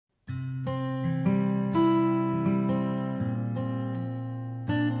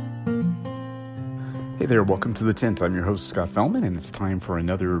Hey there, welcome to The Tint. I'm your host, Scott Fellman, and it's time for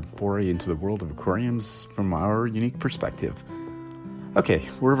another foray into the world of aquariums from our unique perspective. Okay,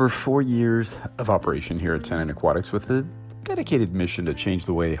 we're over 4 years of operation here at Tennant Aquatics with a dedicated mission to change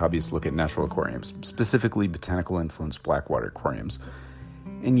the way hobbyists look at natural aquariums, specifically botanical-influenced blackwater aquariums.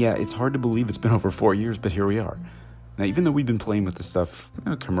 And yeah, it's hard to believe it's been over 4 years, but here we are. Now, even though we've been playing with this stuff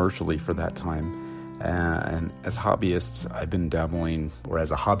commercially for that time, and as hobbyists, I've been dabbling, or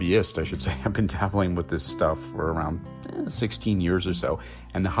as a hobbyist, I should say, I've been dabbling with this stuff for around 16 years or so.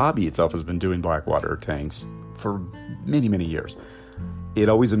 And the hobby itself has been doing blackwater tanks for many, many years. It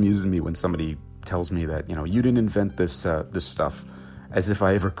always amuses me when somebody tells me that, you didn't invent this stuff, as if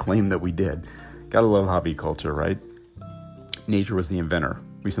I ever claimed that we did. Gotta love hobby culture, right? Nature was the inventor.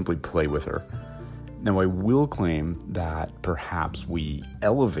 We simply play with her. Now, I will claim that perhaps we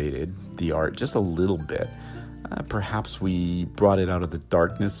elevated the art just a little bit. Perhaps we brought it out of the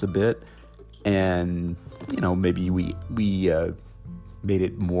darkness a bit, and, maybe we made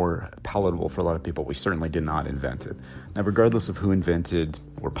it more palatable for a lot of people. We certainly did not invent it. Now, regardless of who invented,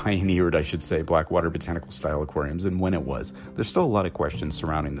 or pioneered, I should say, blackwater botanical-style aquariums and when it was, there's still a lot of questions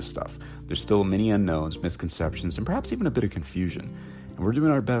surrounding this stuff. There's still many unknowns, misconceptions, and perhaps even a bit of confusion. And we're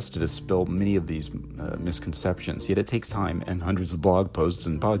doing our best to dispel many of these misconceptions, yet it takes time and hundreds of blog posts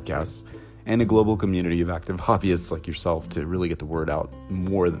and podcasts and a global community of active hobbyists like yourself to really get the word out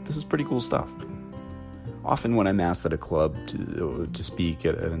more that this is pretty cool stuff. Often when I'm asked at a club to speak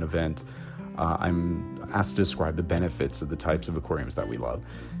at an event, I'm asked to describe the benefits of the types of aquariums that we love.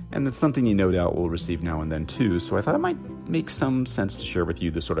 And that's something you no doubt will receive now and then too, so I thought it might make some sense to share with you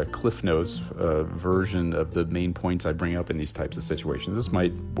the sort of Cliff Notes version of the main points I bring up in these types of situations. This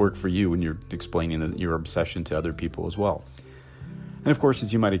might work for you when you're explaining your obsession to other people as well. And of course,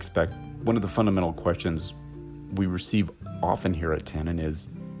 as you might expect, one of the fundamental questions we receive often here at Tennant is,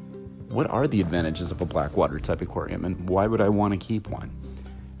 what are the advantages of a blackwater type aquarium, and why would I want to keep one?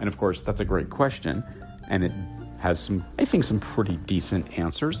 And of course, that's a great question, and it has some pretty decent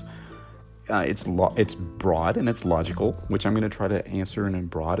answers. It's broad and it's logical, which I'm going to try to answer in a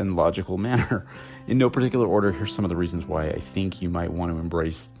broad and logical manner. In no particular order, here's some of the reasons why I think you might want to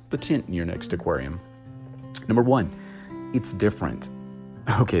embrace the tint in your next aquarium. Number one, it's different.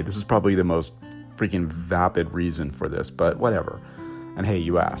 Okay, this is probably the most freaking vapid reason for this, but whatever. And hey,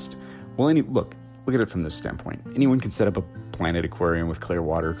 you asked. Well, look at it from this standpoint. Anyone can set up a planted aquarium with clear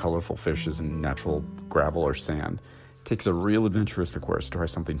water, colorful fishes, and natural gravel or sand. It takes a real adventurous aquarist to try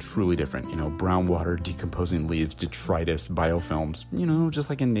something truly different. Brown water, decomposing leaves, detritus, biofilms, just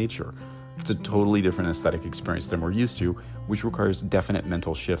like in nature. It's a totally different aesthetic experience than we're used to, which requires definite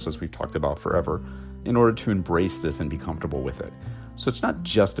mental shifts, as we've talked about forever, in order to embrace this and be comfortable with it. So it's not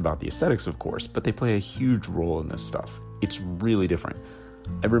just about the aesthetics, of course, but they play a huge role in this stuff. It's really different.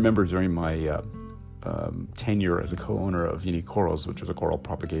 I remember during my tenure as a co-owner of Unique Corals, which was a coral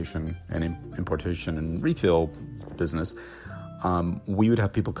propagation and importation and retail business, we would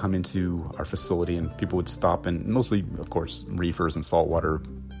have people come into our facility, and people would stop in, mostly, of course, reefers and saltwater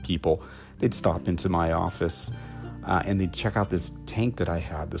people. They'd stop into my office and they'd check out this tank that I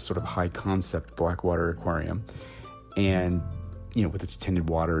had, this sort of high-concept blackwater aquarium, and with its tinted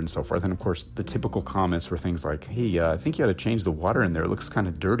water and so forth. And of course, the typical comments were things like, hey, I think you ought to change the water in there. It looks kind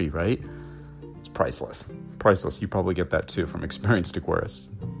of dirty, right? It's priceless. Priceless. You probably get that too from experienced aquarists.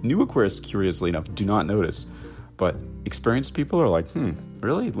 New aquarists, curiously enough, do not notice. But experienced people are like,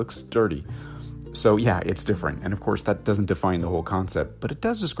 really? It looks dirty. So yeah, it's different. And of course, that doesn't define the whole concept, but it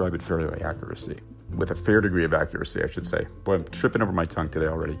does describe it fairly with a fair degree of accuracy, I should say. Boy, I'm tripping over my tongue today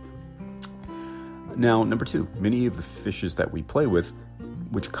already. Now, number two, many of the fishes that we play with,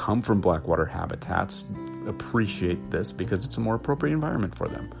 which come from blackwater habitats, appreciate this because it's a more appropriate environment for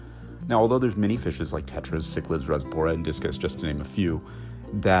them. Now, although there's many fishes like tetras, cichlids, rasbora, and discus, just to name a few,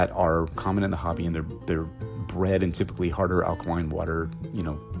 that are common in the hobby, and they're bred in typically harder alkaline water,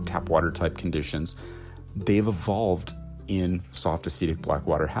 tap water type conditions, they've evolved in soft acidic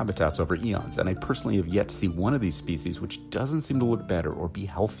blackwater habitats over eons, and I personally have yet to see one of these species which doesn't seem to look better or be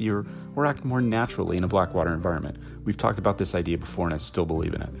healthier or act more naturally in a blackwater environment. We've talked about this idea before, and I still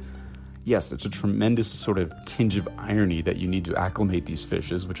believe in it. Yes, it's a tremendous sort of tinge of irony that you need to acclimate these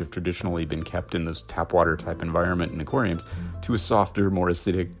fishes, which have traditionally been kept in this tap water type environment in aquariums, to a softer, more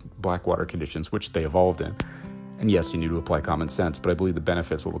acidic blackwater conditions, which they evolved in. And yes, you need to apply common sense, but I believe the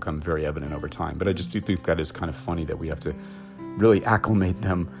benefits will become very evident over time. But I just do think that is kind of funny that we have to really acclimate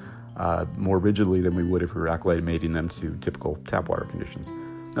them more rigidly than we would if we were acclimating them to typical tap water conditions.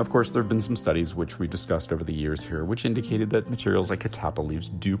 Now, of course, there have been some studies, which we've discussed over the years here, which indicated that materials like catappa leaves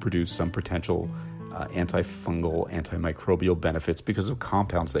do produce some potential antifungal, antimicrobial benefits because of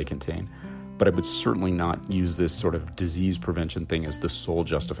compounds they contain. but I would certainly not use this sort of disease prevention thing as the sole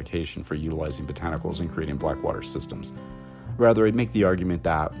justification for utilizing botanicals and creating blackwater systems. Rather, I'd make the argument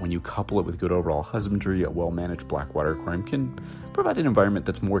that when you couple it with good overall husbandry, a well-managed blackwater aquarium can provide an environment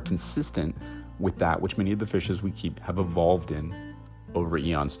that's more consistent with that which many of the fishes we keep have evolved in over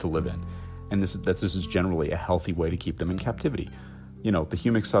eons to live in. And this is generally a healthy way to keep them in captivity. The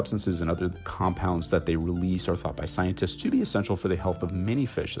humic substances and other compounds that they release are thought by scientists to be essential for the health of many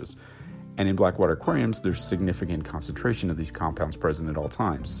fishes. And in blackwater aquariums, there's significant concentration of these compounds present at all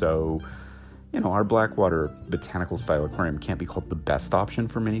times. So, our blackwater botanical style aquarium can't be called the best option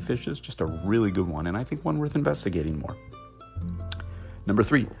for many fishes, just a really good one, and I think one worth investigating more. Number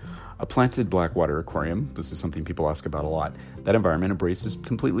 3, a planted blackwater aquarium. This is something people ask about a lot. That environment embraces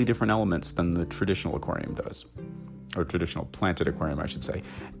completely different elements than the traditional aquarium does. Or traditional planted aquarium, I should say.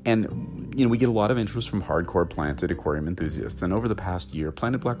 And, we get a lot of interest from hardcore planted aquarium enthusiasts. And over the past year,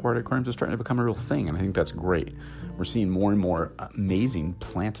 planted blackwater aquariums are starting to become a real thing, and I think that's great. We're seeing more and more amazing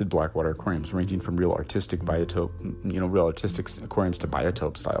planted blackwater aquariums, ranging from real artistic aquariums to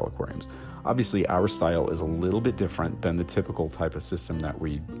biotope style aquariums. Obviously, our style is a little bit different than the typical type of system that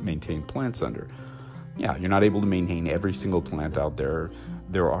we maintain plants under. Yeah, you're not able to maintain every single plant out there.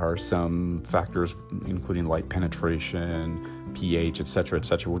 There are some factors, including light penetration, pH, etc.,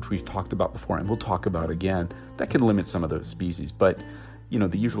 which we've talked about before and we'll talk about again, that can limit some of those species. But,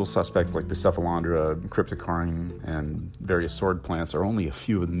 the usual suspects like the Cephalandra, Cryptocarine, and various sword plants are only a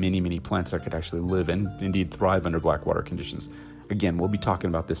few of the many, many plants that could actually live and indeed thrive under blackwater conditions. Again, we'll be talking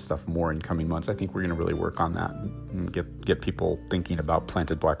about this stuff more in coming months. I think we're going to really work on that and get people thinking about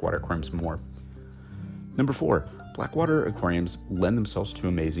planted blackwater aquariums more. Number 4, blackwater aquariums lend themselves to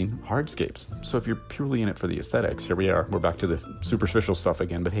amazing hardscapes. So if you're purely in it for the aesthetics, here we are. We're back to the superficial stuff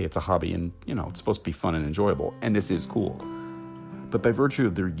again, but hey, it's a hobby and, it's supposed to be fun and enjoyable, and this is cool. But by virtue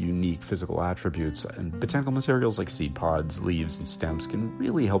of their unique physical attributes, and botanical materials like seed pods, leaves, and stems can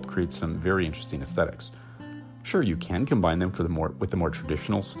really help create some very interesting aesthetics. Sure, you can combine them with the more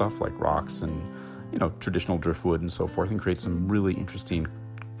traditional stuff like rocks and, traditional driftwood and so forth, and create some really interesting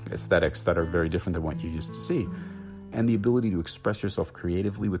aesthetics that are very different than what you used to see. And the ability to express yourself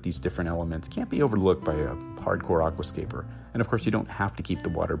creatively with these different elements can't be overlooked by a hardcore aquascaper. And of course, you don't have to keep the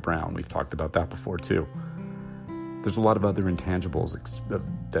water brown. We've talked about that before too. There's a lot of other intangibles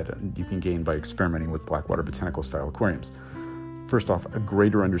that you can gain by experimenting with blackwater botanical style aquariums. First off, a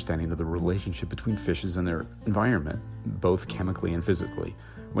greater understanding of the relationship between fishes and their environment, both chemically and physically.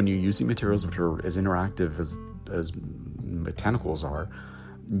 When you're using materials which are as interactive as botanicals are,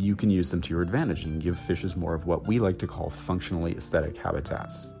 you can use them to your advantage and give fishes more of what we like to call functionally aesthetic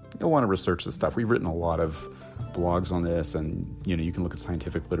habitats. You'll want to research this stuff. We've written a lot of blogs on this, and you can look at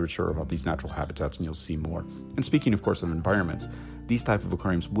scientific literature about these natural habitats and you'll see more. And speaking, of course, of environments, these type of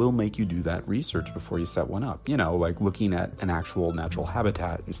aquariums will make you do that research before you set one up. Like looking at an actual natural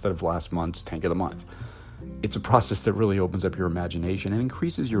habitat instead of last month's tank of the month. It's a process that really opens up your imagination and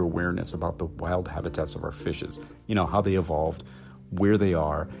increases your awareness about the wild habitats of our fishes. How they evolved, where they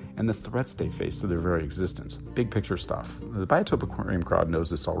are, and the threats they face to their very existence. Big picture stuff. The Biotope Aquarium crowd knows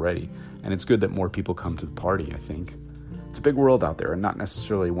this already, and it's good that more people come to the party, I think. It's a big world out there, and not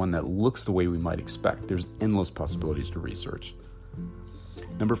necessarily one that looks the way we might expect. There's endless possibilities to research.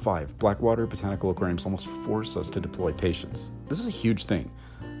 Number 5, blackwater botanical aquariums almost force us to deploy patience. This is a huge thing.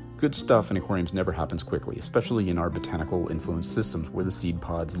 Good stuff in aquariums never happens quickly, especially in our botanical influenced systems where the seed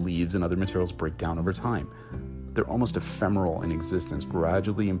pods, leaves, and other materials break down over time. They're almost ephemeral in existence,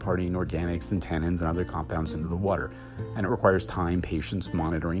 gradually imparting organics and tannins and other compounds into the water. And it requires time, patience,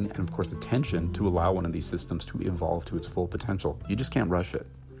 monitoring, and of course attention to allow one of these systems to evolve to its full potential. You just can't rush it.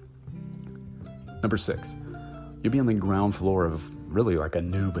 Number 6, you'll be on the ground floor of really like a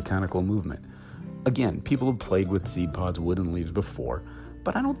new botanical movement. Again, people have played with seed pods, wood, and leaves before,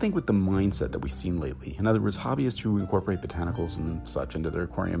 but I don't think with the mindset that we've seen lately. In other words, hobbyists who incorporate botanicals and such into their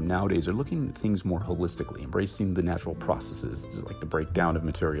aquarium nowadays are looking at things more holistically, embracing the natural processes, like the breakdown of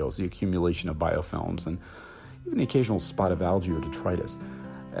materials, the accumulation of biofilms, and even the occasional spot of algae or detritus,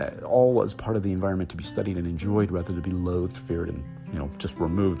 all as part of the environment to be studied and enjoyed rather than be loathed, feared, and just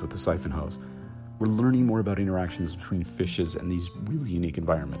removed with the siphon hose. We're learning more about interactions between fishes and these really unique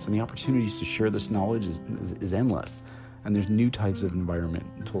environments, and the opportunities to share this knowledge is endless. And there's new types of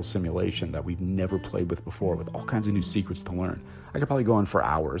environmental simulation that we've never played with before, with all kinds of new secrets to learn. I could probably go on for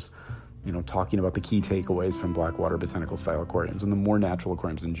hours, talking about the key takeaways from blackwater botanical style aquariums and the more natural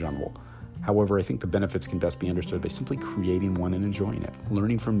aquariums in general. However, I think the benefits can best be understood by simply creating one and enjoying it,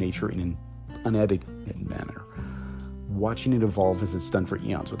 learning from nature in an unedited manner, watching it evolve as it's done for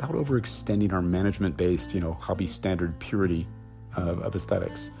eons without overextending our management-based, hobby standard purity of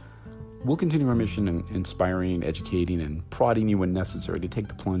aesthetics. We'll continue our mission in inspiring, educating, and prodding you when necessary to take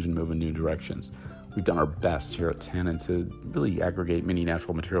the plunge and move in new directions. We've done our best here at Tannin to really aggregate many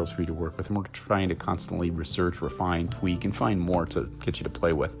natural materials for you to work with, and we're trying to constantly research, refine, tweak, and find more to get you to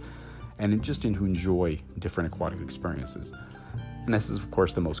play with, and just to enjoy different aquatic experiences. And this is, of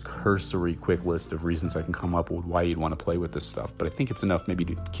course, the most cursory, quick list of reasons I can come up with why you'd want to play with this stuff, but I think it's enough maybe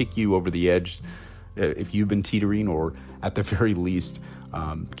to kick you over the edge if you've been teetering, or at the very least,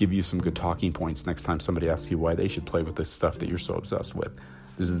 give you some good talking points next time somebody asks you why they should play with this stuff that you're so obsessed with.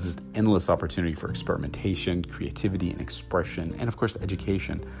 This is just endless opportunity for experimentation, creativity, and expression, and of course,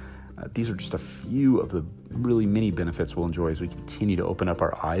 education. These are just a few of the really many benefits we'll enjoy as we continue to open up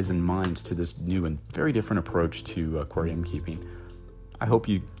our eyes and minds to this new and very different approach to aquarium keeping. I hope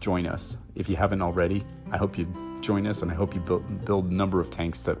you join us. If you haven't already, I hope you join us, and I hope you build a number of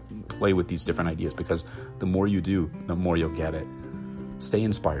tanks that play with these different ideas, because the more you do, the more you'll get it. Stay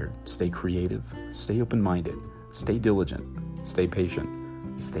inspired, stay creative, stay open-minded, stay diligent, stay patient,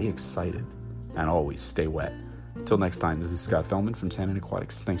 stay excited, and always stay wet. Until next time, this is Scott Fellman from Tannin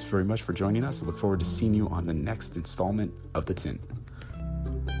Aquatics. Thanks very much for joining us. I look forward to seeing you on the next installment of The Tint.